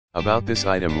About this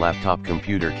item, laptop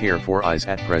computer care for eyes.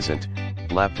 At present,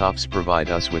 laptops provide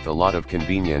us with a lot of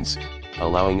convenience,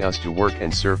 allowing us to work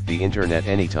and surf the internet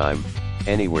anytime,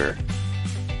 anywhere.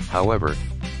 However,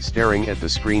 staring at the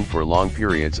screen for long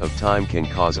periods of time can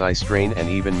cause eye strain and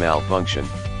even malfunction.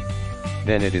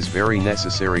 Then it is very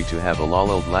necessary to have a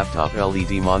Laliled laptop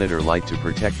LED monitor light to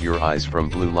protect your eyes from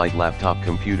blue light. Laptop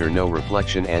computer no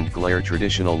reflection and glare.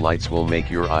 Traditional lights will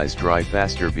make your eyes dry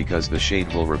faster because the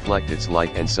shade will reflect its light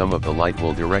and some of the light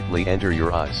will directly enter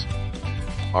your eyes.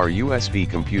 Our USB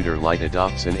computer light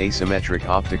adopts an asymmetric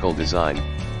optical design,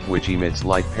 which emits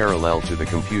light parallel to the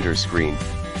computer screen,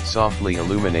 softly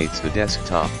illuminates the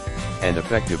desktop, and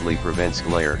effectively prevents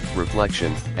glare,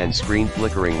 reflection, and screen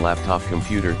flickering. Laptop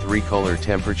computer 3-color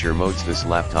temperature modes. This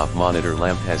laptop monitor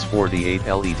lamp has 48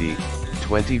 LED,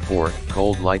 24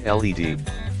 cold light LED,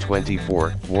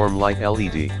 24 warm light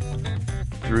LED.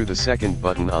 Through the second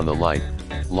button on the light,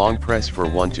 long press for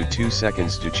 1 to 2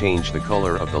 seconds to change the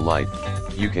color of the light.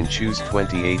 You can choose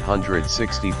 2800,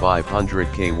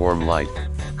 6500K warm light,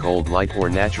 cold light or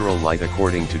natural light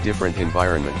according to different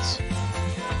environments.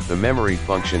 The memory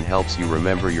function helps you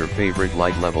remember your favorite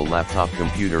light level. Laptop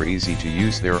computer easy to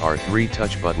use. There are 3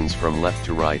 touch buttons from left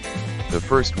to right. The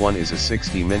first one is a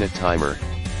 60-minute timer,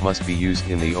 must be used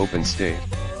in the open state.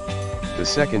 The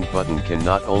second button can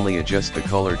not only adjust the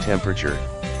color temperature,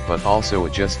 but also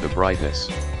adjust the brightness.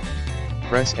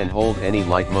 Press and hold any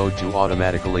light mode to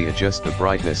automatically adjust the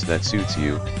brightness that suits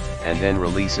you, and then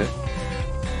release it.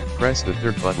 Press the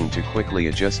third button to quickly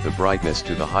adjust the brightness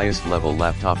to the highest level.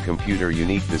 Laptop computer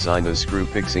unique design. The screw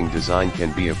fixing design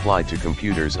can be applied to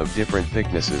computers of different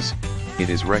thicknesses.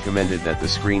 It is recommended that the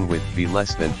screen width be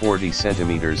less than 40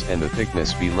 cm and the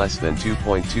thickness be less than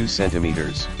 2.2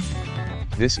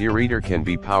 cm. This e-reader can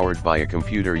be powered by a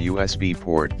computer USB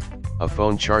port, a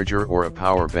phone charger or a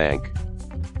power bank.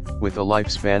 With a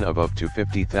lifespan of up to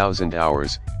 50,000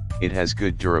 hours, it has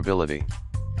good durability.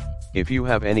 If you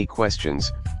have any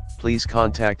questions, please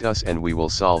contact us and we will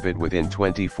solve it within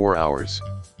 24 hours.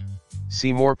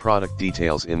 See more product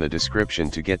details in the description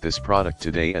to get this product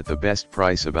today at the best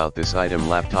price. About this item,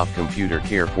 laptop computer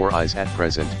care for eyes. At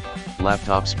present,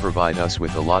 laptops provide us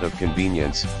with a lot of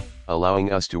convenience,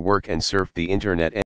 allowing us to work and surf the internet